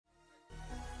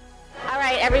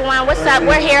Everyone, what's up?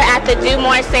 We're here at the Do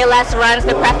More, Say Less Runs,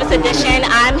 the Preface edition.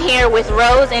 I'm here with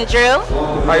Rose and Drew.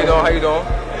 How you doing? How you doing?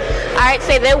 All right,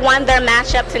 so they won their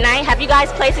matchup tonight. Have you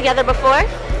guys played together before?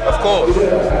 Of course.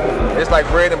 It's like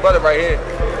bread and butter right here.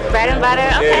 Bread and butter?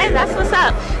 Okay, yeah. That's what's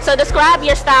up. So describe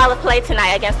your style of play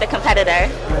tonight against the competitor.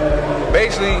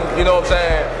 Basically, you know what I'm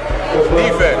saying,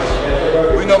 defense.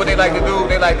 We know what they like to do.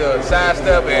 They like to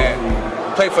sidestep and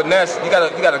play finesse. You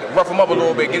gotta rough them up a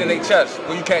little bit, get in their chest.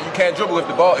 Well, you can't dribble with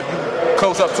the ball if you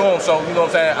close up to them. So you know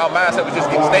what I'm saying. Our mindset is just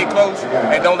stay close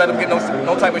and don't let them get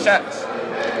no type of shots.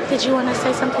 Did you want to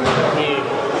say something?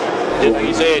 Yeah. Just like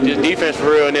you said, just defense for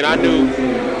real. And then I knew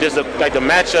just like the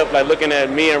matchup, like looking at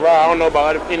me and Ra. I don't know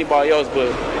about anybody else,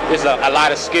 but there's a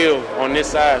lot of skill on this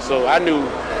side. So I knew,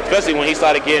 especially when he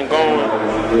started getting going.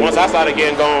 Once I started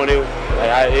getting going, it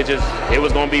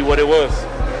was gonna be what it was.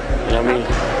 You know what I mean?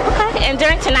 Okay, and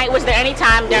during tonight, was there any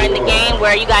time during the game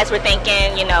where you guys were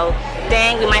thinking, you know,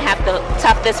 dang, we might have to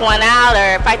tough this one out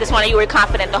or fight this one, or you were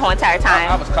confident the whole entire time?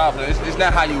 I was confident. It's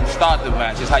not how you start the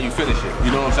match, it's how you finish it.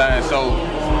 You know what I'm saying? So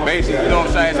basically, you know what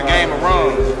I'm saying, it's a game of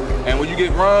runs. And when you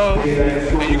get runs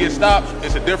and you get stops,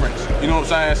 it's a difference. You know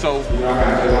what I'm saying? So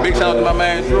big shout out to my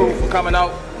man Drew for coming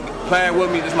out, playing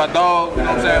with me. This is my dog. You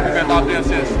know what I'm saying? We've been out there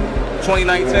since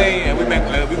 2019, and we've been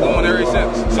going ever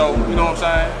since. So you know what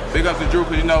I'm saying? Big ups to Drew,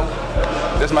 because you know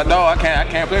that's my dog. I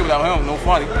can't play without him. No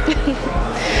funny. Okay.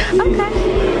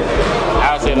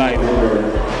 I would say like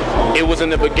it was in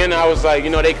the beginning. I was like, you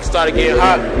know, they started getting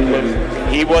hot,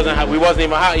 but we wasn't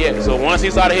even hot yet. So once he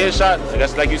started hitting shots, I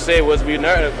guess like you said, was we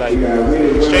nervous, like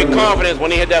straight confidence. When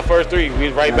he hit that first three, we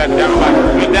was right back down.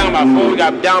 We down by 4. We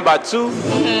got down by 2.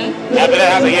 After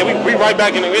that, I was like, yeah, we right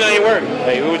back in it. We don't even work.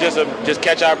 Like, we would just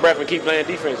catch our breath and keep playing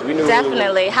defense. We knew.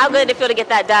 Definitely. How good did it feel to get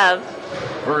that dub?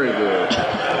 Very good.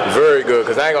 Very good,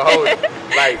 because I ain't gonna hold it.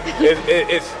 Like,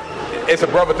 it's a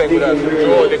brother thing with us.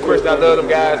 George and Chris, I love them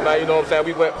guys, man. You know what I'm saying?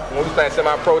 We went when we playing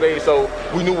semi-pro days, so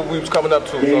we knew what we was coming up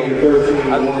to. So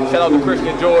shout out to Chris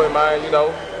and George, man. You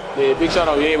know. Yeah, big shout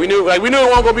out. Yeah, we knew it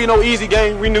wasn't gonna be no easy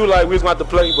game. We knew like we was gonna have to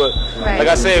play, but like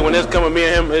I said, when it's coming me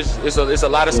and him, it's a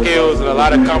lot of skills and a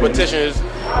lot of competition.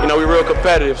 You know, we real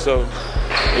competitive. So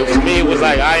for me, it was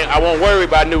like I won't worry,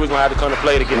 but I knew we was gonna have to come to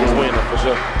play to get this win for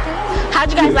sure.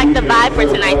 How'd you guys like the vibe for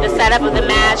tonight, the setup of the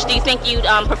match? Do you think you'd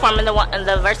perform in the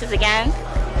verses again?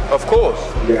 Of course.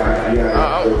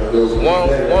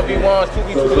 1v1s,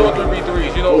 2v2s, or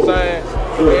 3v3s, you know what I'm saying?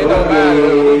 It don't matter.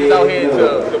 We're just out here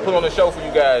to put on a show for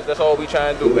you guys. That's all we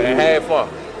trying to do, and have fun.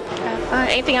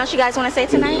 Anything else you guys want to say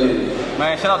tonight?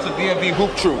 Man, shout out to DMV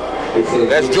Hoop Troop.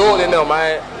 That's Jordan,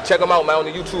 man. Check them out, man, on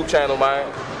the YouTube channel, man.